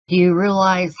Do you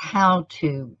realize how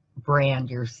to brand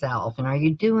yourself? And are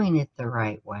you doing it the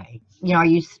right way? Are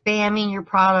you spamming your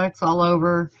products all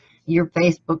over your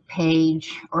Facebook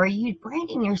page? Or are you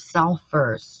branding yourself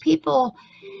first? People,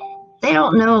 they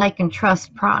don't know, like, and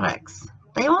trust products.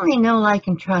 They only know, like,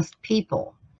 and trust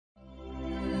people.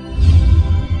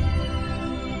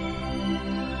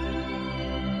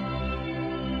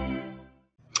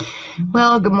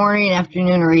 Well, good morning,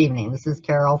 afternoon, or evening. This is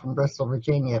Carol from Bristol,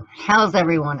 Virginia. How's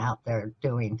everyone out there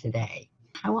doing today?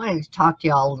 I wanted to talk to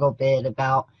y'all a little bit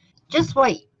about just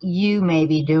what you may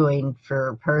be doing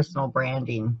for personal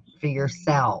branding for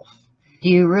yourself. Do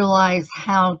you realize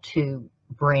how to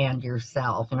brand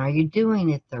yourself? And are you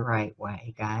doing it the right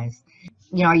way, guys?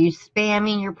 Are you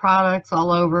spamming your products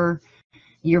all over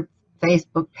your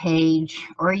Facebook page?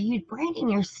 Or are you branding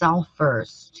yourself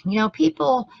first?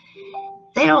 People,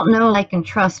 they don't know, like, and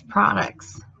trust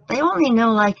products. They only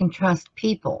know, like, and trust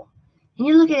people. And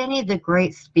you look at any of the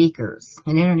great speakers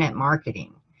in internet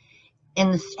marketing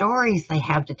and the stories they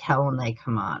have to tell when they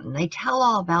come on, and they tell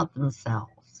all about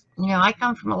themselves. I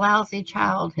come from a lousy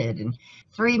childhood and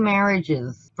 3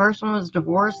 marriages. First one was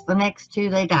divorced, the next 2,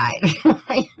 they died.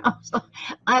 So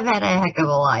I've had a heck of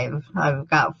a life. I've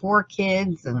got 4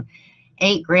 kids and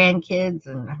 8 grandkids,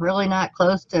 and really not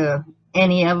close to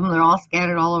any of them. They're all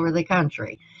scattered all over the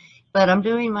country. But I'm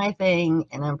doing my thing,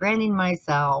 and I'm branding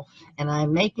myself, and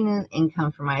I'm making an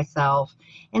income for myself,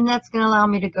 and that's going to allow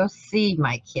me to go see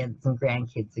my kids and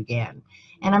grandkids again.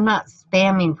 And I'm not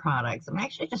spamming products. I'm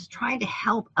actually just trying to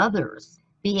help others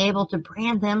be able to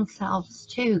brand themselves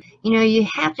too. You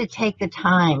have to take the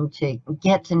time to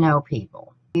get to know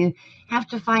people. You have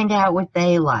to find out what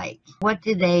they like. What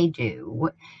do they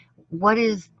do? What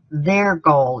is their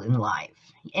goal in life?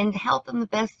 And help them the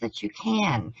best that you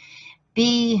can.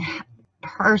 Be a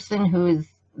person who is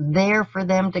there for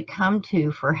them to come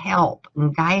to for help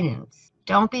and guidance.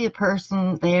 Don't be a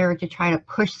person there to try to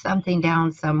push something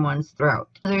down someone's throat.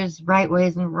 There's right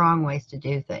ways and wrong ways to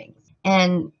do things.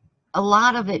 And a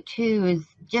lot of it too is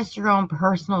just your own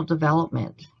personal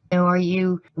development. Are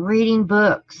you reading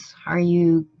books? Are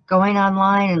you going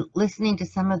online and listening to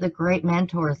some of the great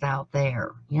mentors out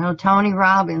there? Tony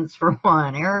Robbins for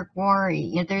one, Eric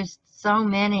Worre. There's so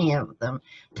many of them.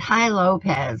 Ty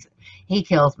Lopez, he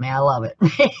kills me. I love it.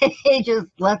 He just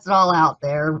lets it all out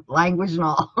there, language and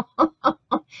all.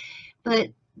 But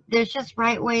there's just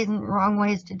right ways and wrong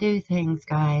ways to do things,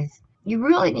 guys. You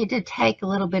really need to take a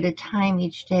little bit of time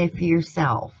each day for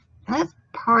yourself. And that's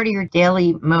part of your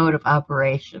daily mode of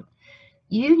operation.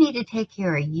 You need to take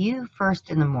care of you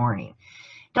first in the morning.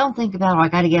 Don't think about, I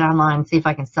got to get online and see if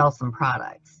I can sell some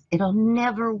products. It'll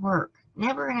never work.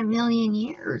 Never in a million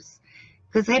years.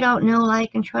 Because they don't know,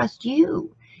 like, and trust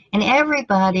you. And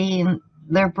everybody and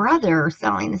their brother are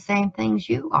selling the same things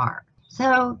you are.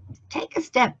 So take a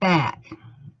step back.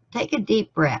 Take a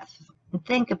deep breath. And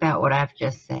think about what I've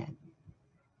just said.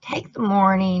 Take the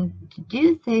morning to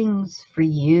do things for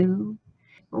you.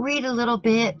 Read a little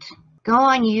bit. Go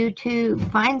on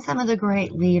YouTube, find some of the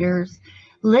great leaders,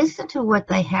 listen to what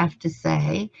they have to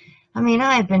say.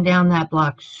 I've been down that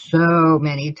block so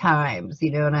many times,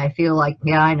 and I feel like,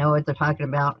 yeah, I know what they're talking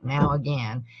about now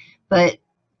again. But,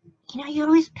 you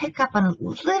always pick up on a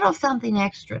little something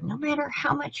extra, no matter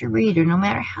how much you read or no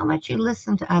matter how much you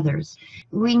listen to others.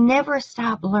 We never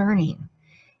stop learning.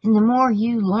 And the more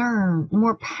you learn, the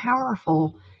more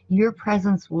powerful your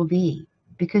presence will be,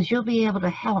 because you'll be able to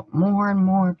help more and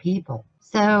more people.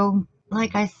 So,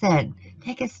 like I said,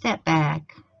 take a step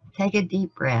back, take a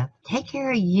deep breath, take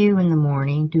care of you in the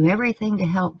morning, do everything to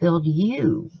help build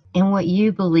you and what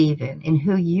you believe in and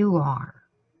who you are.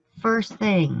 First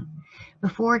thing,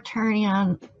 before turning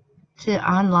on to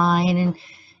online and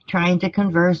trying to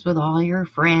converse with all your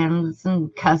friends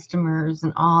and customers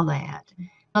and all that.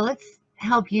 Well, let's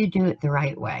help you do it the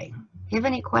right way. If you have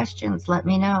any questions, let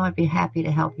me know. I'd be happy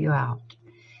to help you out.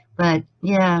 But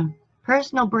yeah,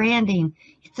 personal branding,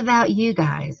 it's about you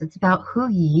guys. It's about who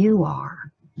you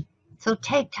are. So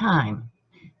take time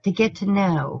to get to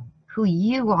know who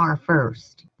you are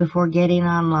first before getting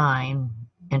online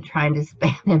and trying to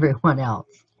spam everyone else.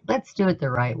 Let's do it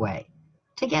the right way,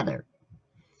 together.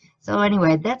 So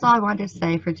anyway, that's all I wanted to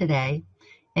say for today.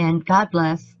 And God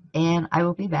bless. And I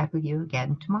will be back with you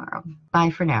again tomorrow. Bye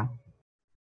for now.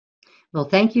 Well,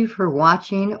 thank you for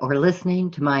watching or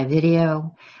listening to my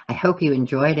video. I hope you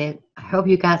enjoyed it. I hope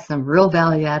you got some real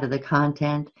value out of the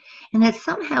content and that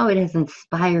somehow it has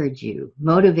inspired you,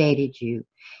 motivated you,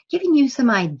 giving you some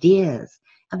ideas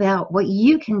about what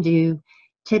you can do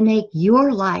to make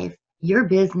your life, your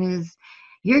business,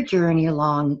 your journey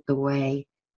along the way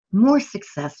more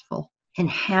successful and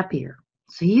happier.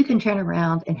 so you can turn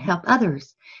around and help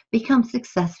others become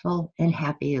successful and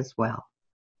happy as well.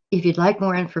 If you'd like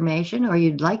more information or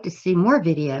you'd like to see more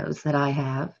videos that I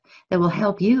have that will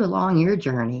help you along your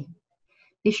journey,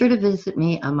 be sure to visit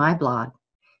me on my blog,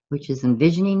 which is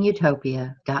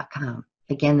envisioningutopia.com.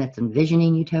 Again, that's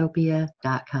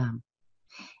envisioningutopia.com.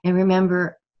 And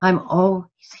remember, I'm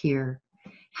always here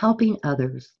helping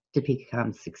others to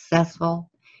become successful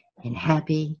and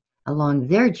happy along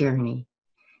their journey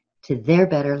to their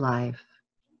better life,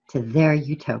 to their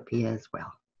utopia as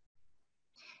well.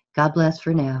 God bless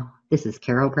for now. This is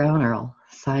Carol Browne Earl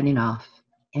signing off,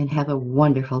 and have a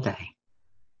wonderful day.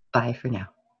 Bye for now.